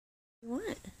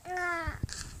What?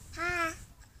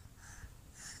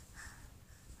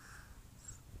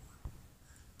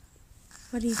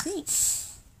 What do you think?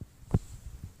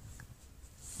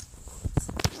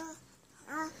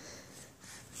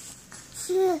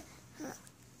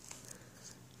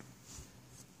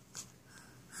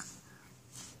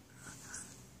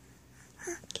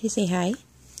 Can you say hi?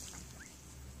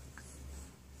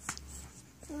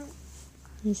 Can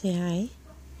you say hi?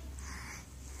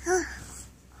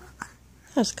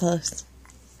 That was close.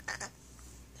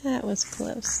 That was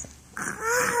close.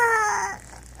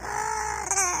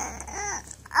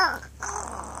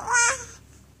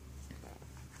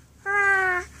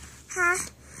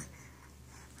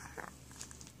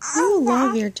 You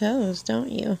love your toes,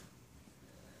 don't you?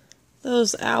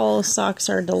 Those owl socks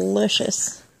are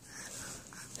delicious.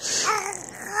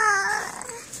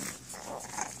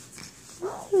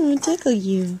 Oh, tickle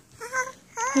you.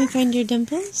 Can you find your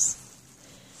dimples?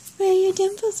 Where are your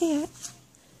dimples at?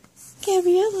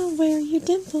 Gabriella, where are your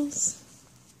dimples?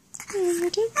 Where are your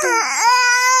dimples?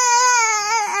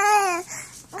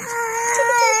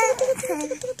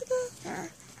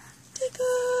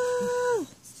 Tickle!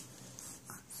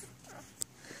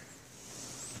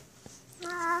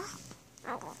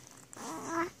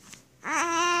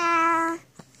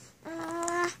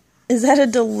 Is that a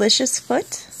delicious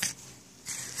foot?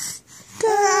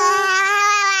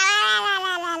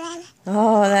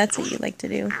 Oh, that's what you like to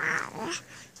do.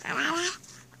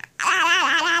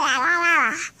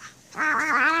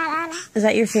 Is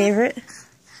that your favorite?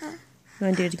 You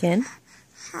want to do it again?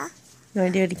 You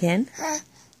want to do it again?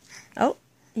 Oh,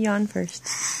 yawn first.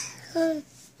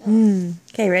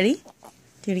 Okay, ready?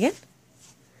 Do it again.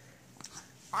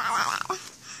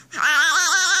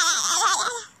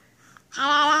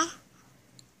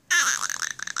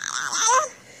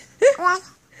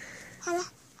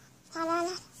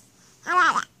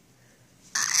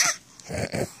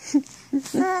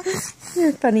 You're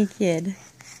a funny kid.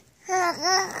 You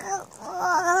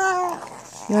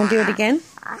want to do it again?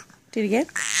 Do it again?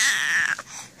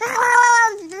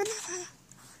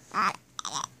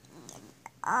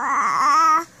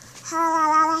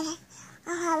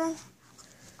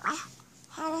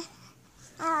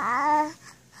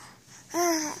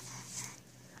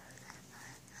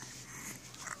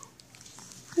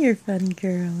 You're a fun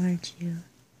girl, aren't you?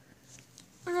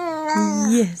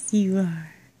 Yes, you are.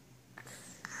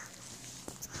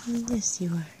 Yes,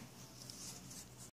 you are.